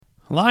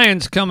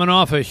Lions coming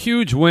off a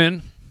huge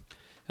win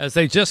as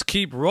they just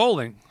keep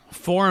rolling.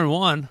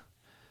 4-1,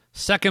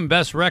 second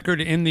best record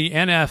in the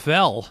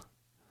NFL.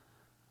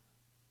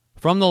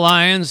 From the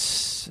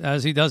Lions,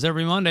 as he does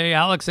every Monday,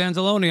 Alex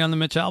Anzalone on the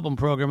Mitch Albom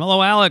program.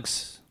 Hello,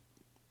 Alex.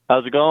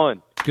 How's it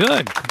going?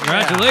 Good.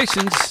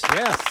 Congratulations.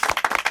 Yes.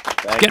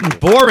 Thank Getting you.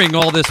 boring,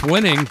 all this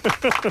winning.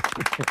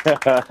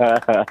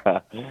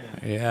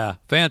 Yeah,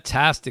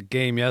 fantastic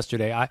game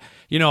yesterday.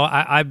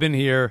 I've been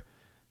here,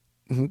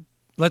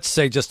 let's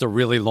say, just a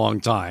really long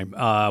time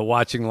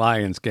watching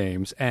Lions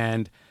games,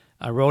 and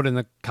I wrote in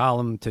the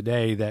column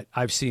today that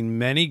I've seen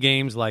many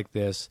games like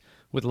this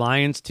with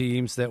Lions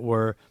teams that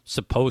were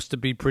supposed to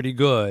be pretty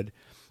good,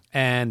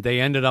 and they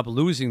ended up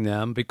losing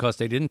them because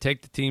they didn't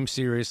take the team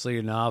seriously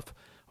enough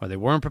or they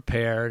weren't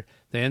prepared.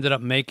 They ended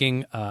up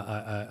making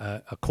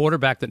a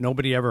quarterback that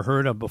nobody ever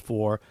heard of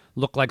before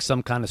look like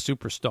some kind of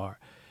superstar.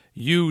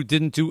 You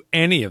didn't do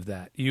any of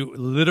that. You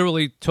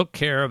literally took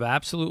care of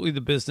absolutely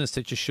the business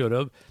that you should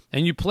have,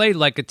 and you played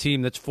like a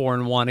team that's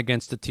 4-1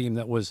 against a team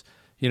that was,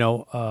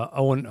 now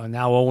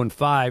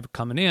 0-5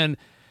 coming in.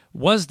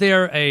 Was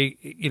there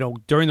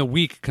during the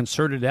week,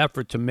 concerted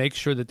effort to make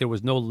sure that there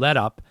was no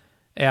let-up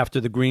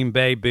after the Green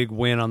Bay big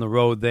win on the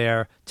road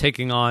there,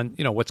 taking on,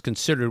 what's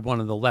considered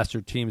one of the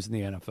lesser teams in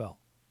the NFL?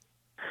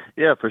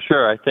 Yeah, for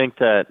sure. I think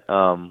that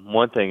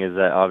one thing is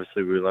that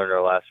obviously we learned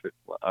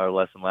our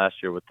lesson last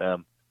year with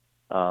them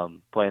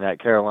playing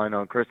at Carolina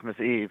on Christmas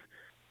Eve.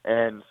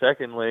 And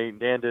secondly,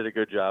 Dan did a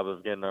good job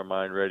of getting our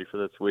mind ready for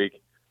this week.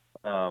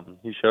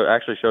 He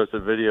actually showed us a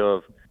video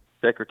of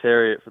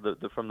Secretariat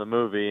from the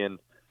movie, and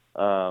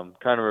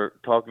kind of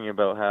talking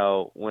about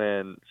how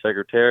when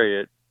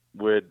Secretariat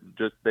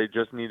they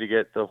just need to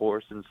get the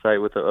horse in sight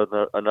with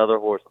another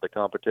horse of the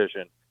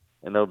competition,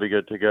 and they'll be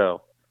good to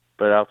go.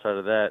 But outside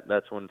of that,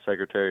 that's when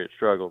Secretariat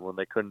struggled, when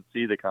they couldn't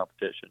see the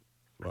competition.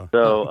 Wow.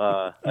 So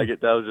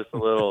that was just a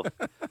little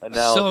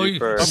analogy.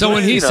 So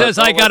when he says,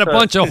 "I got a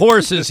bunch of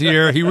horses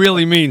here," he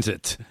really means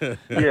it.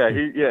 Yeah,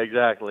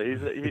 exactly.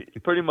 He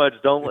pretty much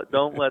don't let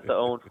the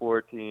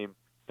 0-4 team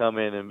come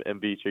in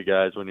and beat you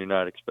guys when you're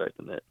not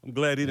expecting it. I'm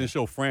glad he didn't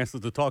show Francis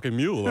the talking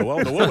mule. I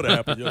don't know what would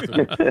have happened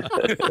yesterday.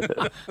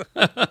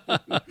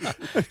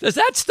 Does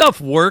that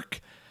stuff work?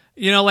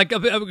 Like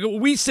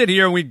we sit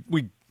here and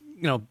we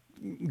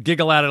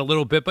giggle at it a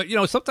little bit, but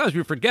sometimes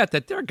we forget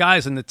that there are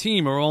guys in the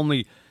team who are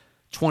only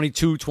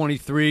 22,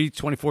 23,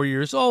 24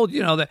 years old.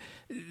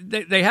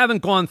 They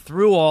haven't gone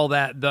through all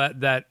that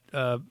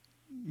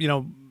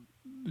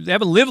they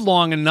haven't lived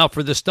long enough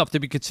for this stuff to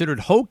be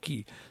considered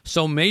hokey.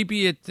 So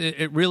maybe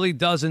it really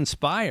does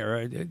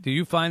inspire. Do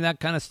you find that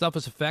kind of stuff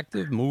is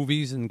effective?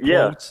 Movies and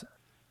quotes? Yeah,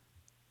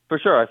 for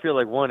sure. I feel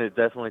like it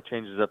definitely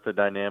changes up the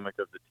dynamic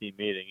of the team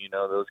meeting.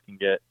 Those can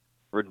get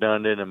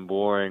redundant and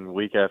boring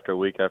week after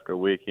week after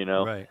week.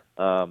 Right.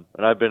 And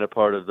I've been a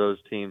part of those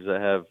teams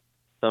that have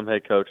some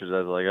head coaches that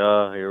are like,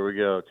 oh, here we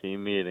go,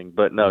 team meeting.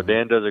 But no,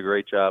 Dan does a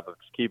great job of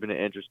keeping it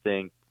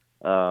interesting.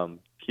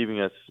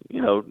 Keeping us,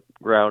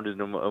 grounded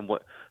and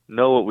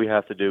know what we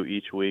have to do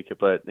each week.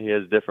 But he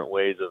has different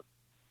ways of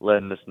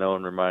letting us know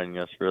and reminding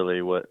us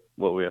really what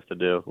we have to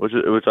do,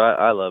 which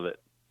I love it.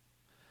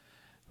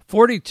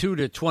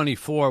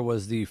 42-24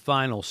 was the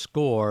final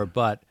score,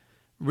 but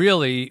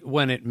really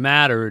when it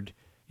mattered,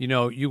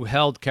 you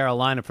held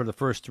Carolina for the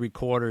first three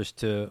quarters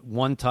to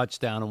one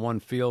touchdown and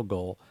one field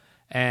goal.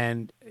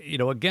 And,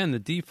 again, the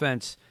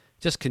defense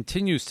just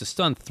continues to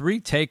stun.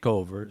 3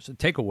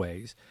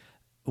 takeaways.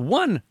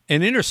 One,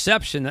 an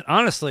interception that,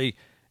 honestly,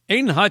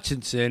 Aiden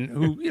Hutchinson,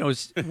 who,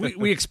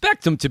 we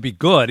expect him to be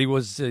good. He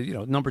was,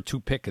 number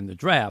 2 pick in the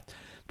draft.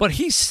 But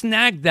he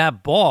snagged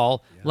that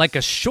ball like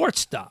a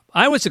shortstop.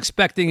 I was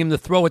expecting him to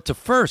throw it to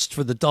first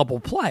for the double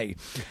play.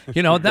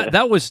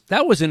 That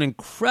was an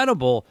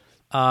incredible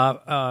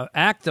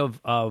act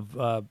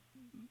of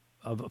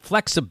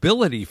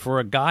flexibility for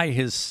a guy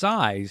his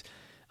size.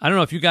 I don't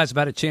know if you guys have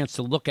had a chance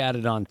to look at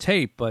it on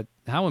tape, but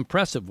how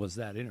impressive was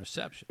that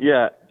interception?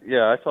 Yeah,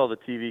 I saw the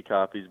TV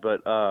copies,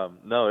 but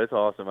no, it's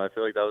awesome. I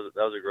feel like that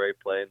was a great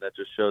play, and that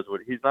just shows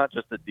he's not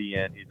just a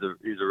DN. He's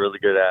a really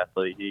good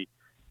athlete.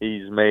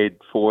 He's made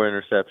 4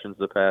 interceptions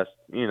the past,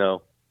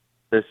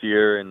 this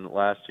year and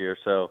last year.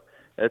 So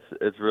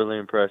it's really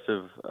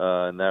impressive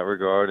in that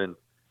regard. And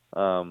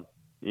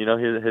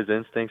his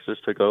instincts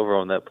just took over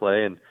on that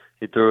play, and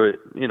he threw it,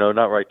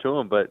 not right to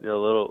him, but he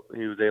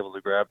was able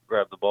to grab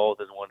the ball with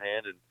his one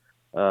hand.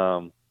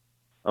 And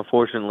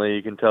unfortunately,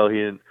 you can tell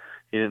he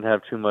didn't have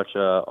too much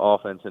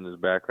offense in his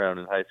background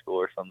in high school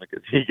or something,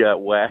 because he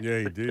got whacked. Yeah,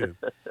 he did.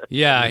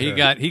 Yeah,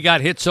 he got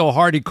hit so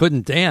hard he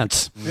couldn't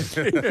dance.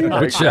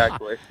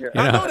 Exactly.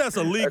 I know that's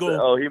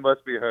illegal. He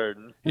must be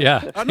hurting.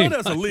 Yeah, I know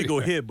that's a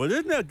legal hit, but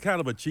isn't that kind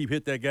of a cheap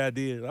hit that guy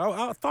did?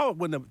 I thought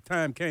when the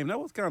time came, that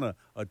was kind of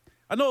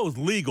I know it was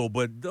legal,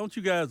 but don't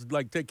you guys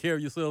take care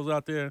of yourselves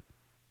out there?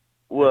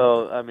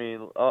 Well, I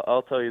mean,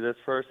 I'll tell you this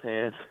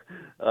firsthand.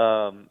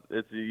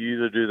 It's you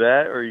either do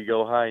that or you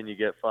go high and you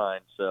get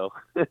fined. So.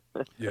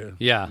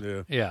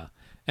 Yeah.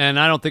 And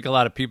I don't think a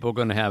lot of people are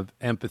going to have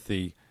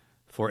empathy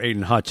for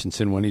Aiden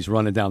Hutchinson when he's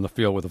running down the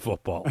field with a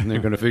football. And they're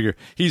going to figure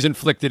he's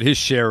inflicted his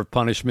share of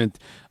punishment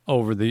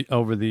over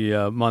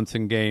the months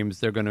and games.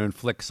 They're going to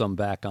inflict some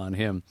back on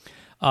him.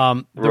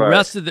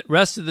 Rest of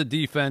the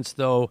defense,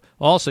 though,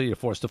 also you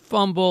forced a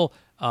fumble.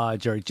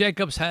 Jerry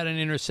Jacobs had an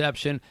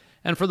interception.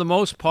 And for the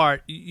most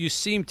part, you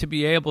seem to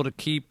be able to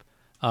keep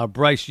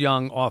Bryce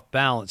Young off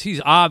balance. He's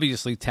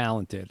obviously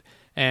talented,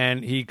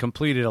 and he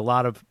completed a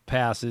lot of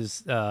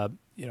passes that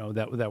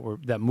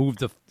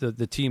moved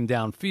the team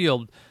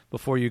downfield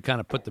before you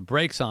kind of put the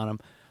brakes on him.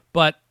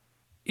 But,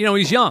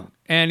 he's young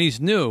and he's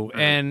new.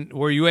 And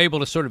were you able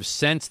to sort of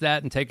sense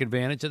that and take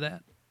advantage of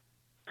that?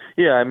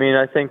 Yeah, I mean,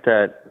 I think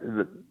that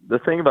the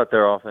thing about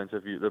their offense,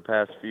 the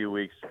past few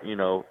weeks,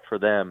 for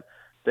them,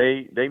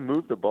 they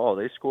move the ball.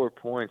 They score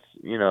points.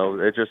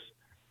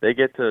 They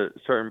get to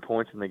certain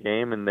points in the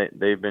game, and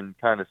they've been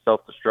kind of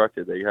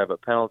self-destructed. They have a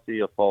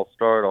penalty, a false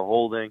start, a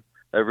holding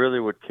that really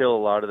would kill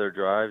a lot of their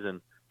drives.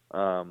 And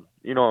on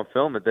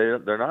film,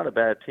 they're not a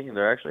bad team.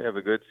 They actually have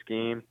a good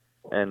scheme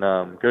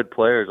and good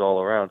players all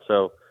around.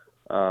 So,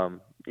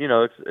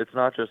 it's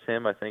not just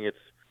him. I think it's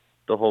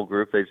the whole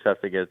group. They just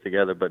have to get it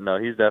together. But no,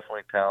 he's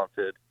definitely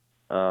talented.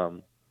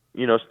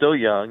 Still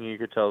young. You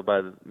could tell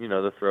by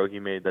the throw he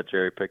made that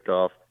Jerry picked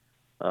off,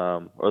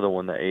 or the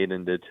one that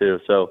Aiden did too.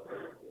 So,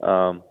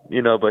 but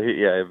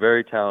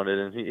very talented,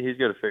 and he's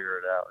going to figure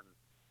it out.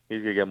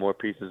 He's going to get more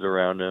pieces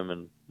around him,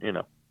 and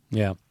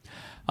Yeah.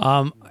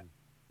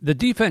 The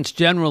defense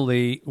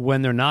generally,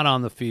 when they're not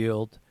on the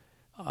field,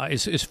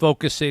 is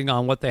focusing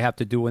on what they have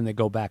to do when they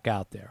go back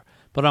out there.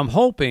 But I'm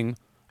hoping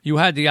you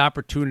had the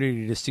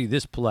opportunity to see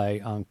this play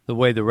on the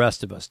way the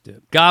rest of us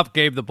did. Goff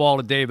gave the ball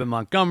to David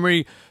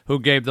Montgomery, who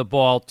gave the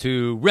ball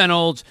to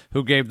Reynolds,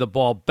 who gave the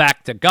ball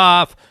back to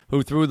Goff,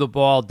 who threw the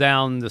ball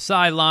down the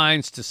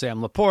sidelines to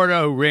Sam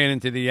Laporta, who ran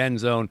into the end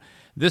zone.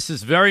 This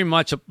is very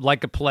much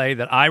like a play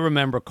that I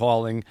remember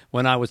calling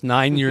when I was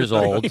 9 years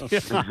old,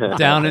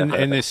 down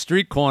in the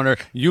street corner.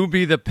 You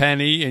be the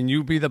penny, and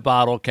you be the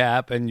bottle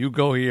cap, and you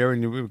go here,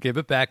 and you give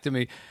it back to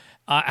me.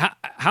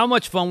 How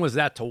much fun was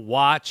that to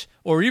watch,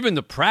 or even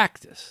to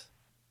practice?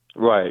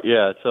 Right,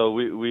 yeah. So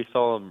we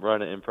saw him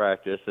run it in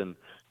practice, and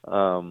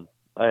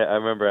I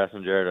remember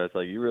asking Jared, I was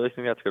like, "You really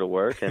think that's going to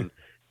work?" And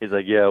he's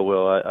like, "Yeah,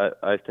 Will.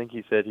 I think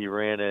he said he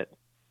ran it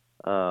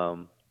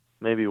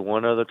maybe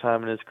one other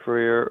time in his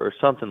career or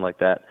something like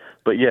that.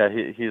 But yeah,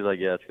 he's like,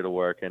 yeah, it's going to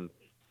work." And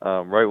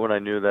right when I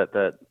knew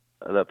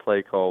that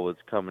play call was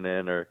coming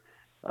in, or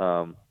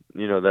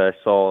that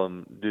I saw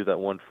him do that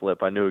one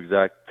flip, I knew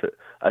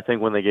I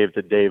think when they gave it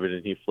to David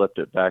and he flipped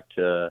it back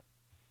to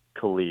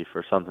Khalif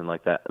or something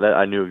like that,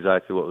 I knew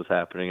exactly what was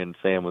happening, and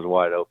Sam was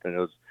wide open.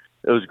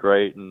 It was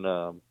great,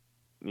 and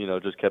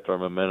just kept our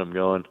momentum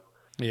going.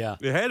 Yeah.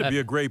 It had to be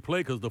a great play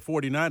because the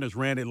 49ers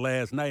ran it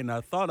last night, and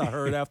I thought I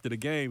heard after the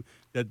game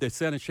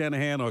that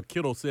Shanahan or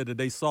Kittle said that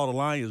they saw the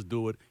Lions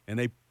do it, and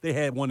they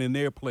had one in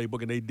their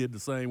playbook, and they did the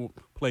same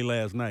play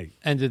last night.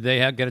 And did they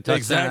get a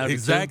touchdown?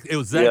 It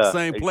was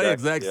same play,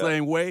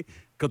 same way,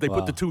 because they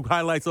put the two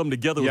highlights of them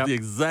together. It was the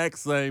exact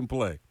same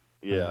play.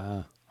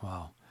 Yeah.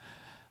 Wow.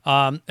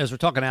 As we're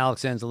talking to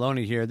Alex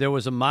Anzalone here, there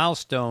was a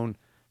milestone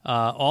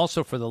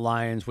also for the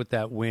Lions with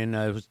that win.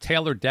 It was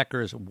Taylor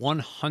Decker's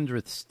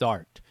 100th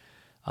start.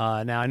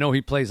 Now, I know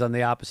he plays on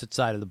the opposite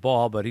side of the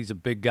ball, but he's a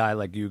big guy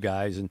like you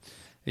guys, and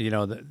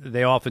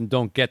they often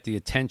don't get the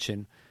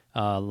attention,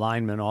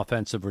 linemen,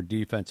 offensive or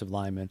defensive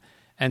linemen.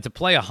 And to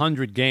play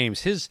 100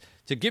 games,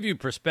 to give you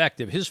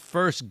perspective, his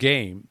first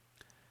game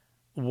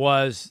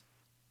was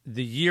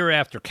the year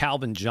after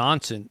Calvin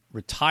Johnson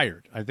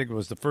retired. I think it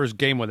was the first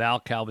game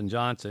without Calvin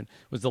Johnson.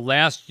 It was the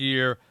last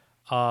year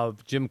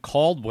of Jim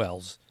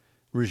Caldwell's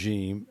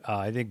regime.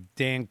 I think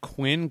Dan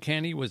Quinn,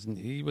 Kenny, was the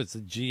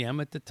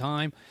GM at the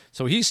time.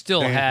 So he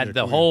still had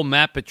the whole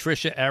Matt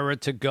Patricia era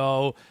to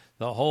go,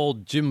 the whole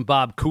Jim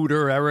Bob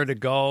Cooter era to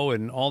go,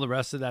 and all the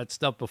rest of that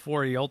stuff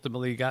before he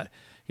ultimately got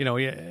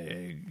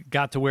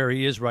to where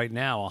he is right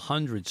now,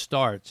 100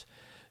 starts.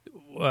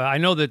 I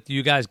know that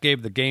you guys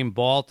gave the game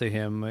ball to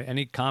him.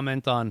 Any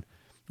comment on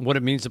what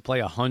it means to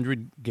play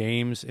 100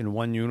 games in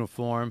one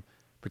uniform,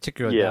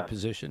 particularly at that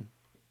position?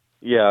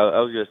 Yeah, I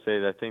was going to say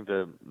that I think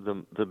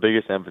the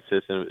biggest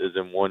emphasis is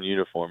in one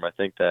uniform. I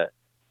think that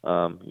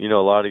a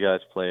lot of guys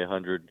play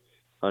 100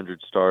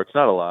 starts,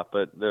 not a lot,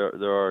 but there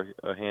are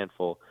a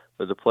handful.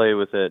 But to play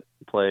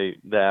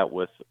that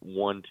with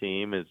one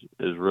team is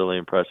really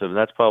impressive, and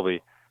that's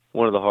probably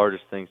one of the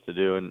hardest things to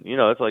do. And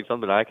it's like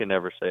something I can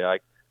never say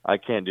I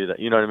can't do that.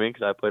 You know what I mean?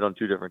 Because I played on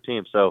two different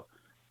teams, so.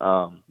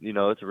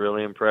 It's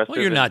really impressive.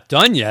 Well, you're not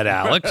done yet,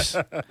 Alex.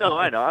 No,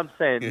 I know. I'm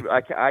saying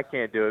I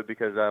can't do it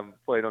because I'm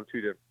played on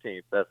two different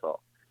teams. That's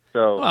all.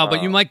 So,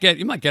 but you might get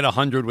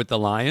 100 with the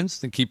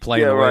Lions and keep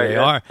playing the way they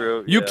are.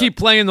 True. You keep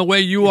playing the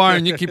way you are,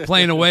 and you keep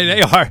playing the way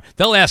they are.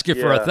 They'll ask you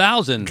for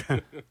 1,000.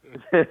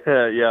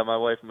 Yeah, my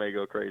wife may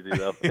go crazy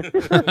though.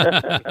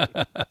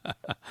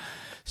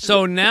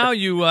 So now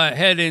you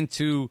head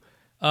into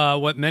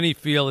what many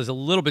feel is a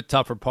little bit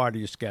tougher part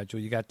of your schedule.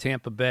 You got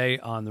Tampa Bay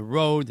on the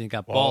road, then you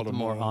got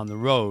Baltimore on the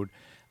road.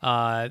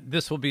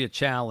 This will be a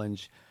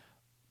challenge.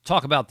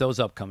 talk about those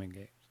upcoming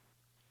games.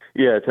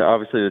 Yeah,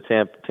 obviously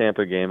the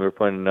Tampa game. We're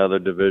playing another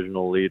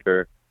divisional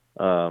leader.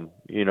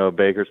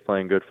 Baker's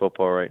playing good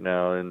football right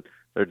now, and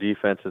their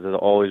defense has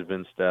always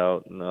been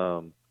stout. And,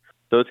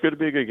 so it's going to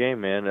be a good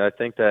game, man. I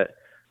think that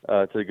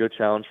it's a good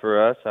challenge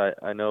for us.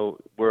 I know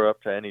we're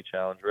up to any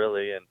challenge,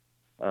 really, and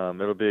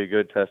it'll be a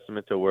good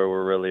testament to where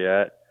we're really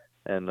at.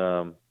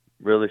 And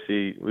really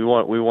we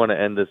want to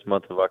end this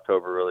month of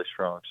October really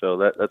strong. So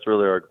that's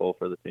really our goal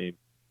for the team.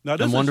 Now,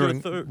 this I'm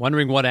is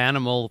wondering what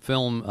animal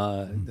film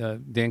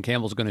Dan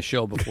Campbell's going to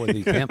show before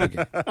the Tampa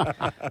game.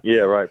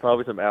 Yeah, right.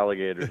 Probably some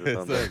alligators or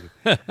something.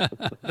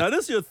 Now,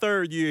 this is your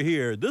third year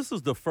here. This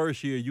is the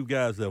first year you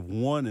guys have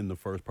won in the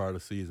first part of the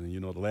season. You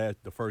know,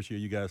 the first year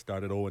you guys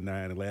started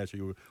 0-9, and last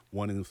year you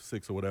were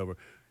 1-6 or whatever.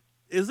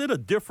 Is it a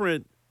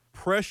different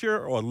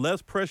pressure or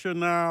less pressure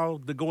now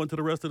to go into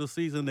the rest of the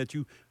season that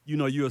you've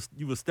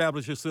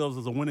established yourselves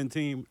as a winning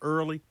team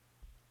early?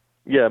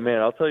 Yeah, man,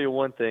 I'll tell you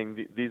one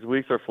thing. These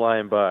weeks are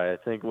flying by. I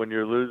think when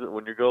you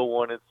go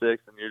 1-6 and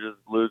you're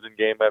just losing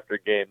game after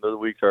game, those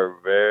weeks are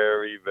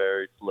very,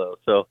 very slow.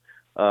 So,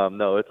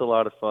 no, it's a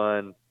lot of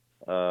fun.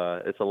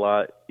 It's a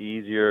lot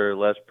easier,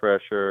 less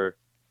pressure.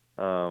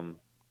 You're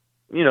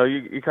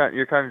kind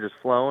of just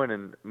flowing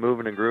and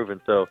moving and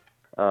grooving. So,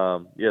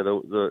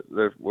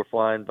 we're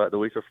flying by. The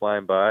weeks are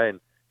flying by, and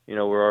we're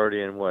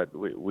already in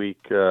week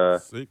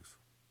 6.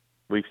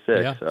 Week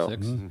 6. Yeah, so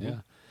 6. Yeah.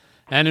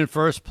 And in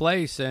first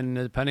place, and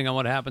depending on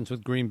what happens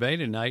with Green Bay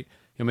tonight,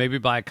 maybe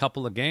by a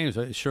couple of games,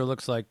 it sure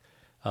looks like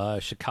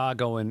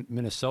Chicago and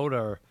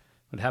Minnesota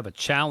would have a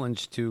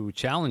challenge to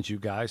challenge you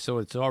guys. So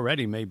it's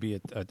already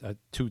maybe a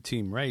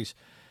two-team race.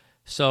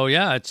 So,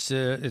 yeah,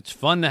 it's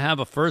fun to have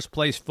a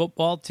first-place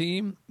football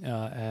team,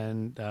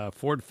 and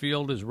Ford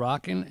Field is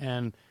rocking.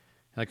 And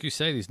like you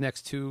say, these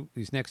next two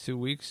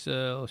weeks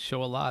will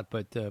show a lot.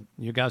 But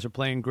you guys are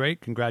playing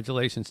great.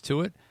 Congratulations to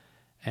it.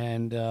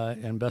 And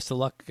best of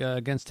luck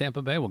against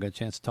Tampa Bay. We'll get a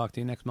chance to talk to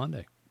you next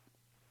Monday.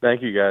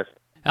 Thank you, guys.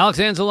 Alex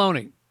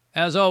Anzalone,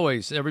 as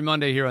always, every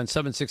Monday here on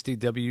 760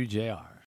 WJR.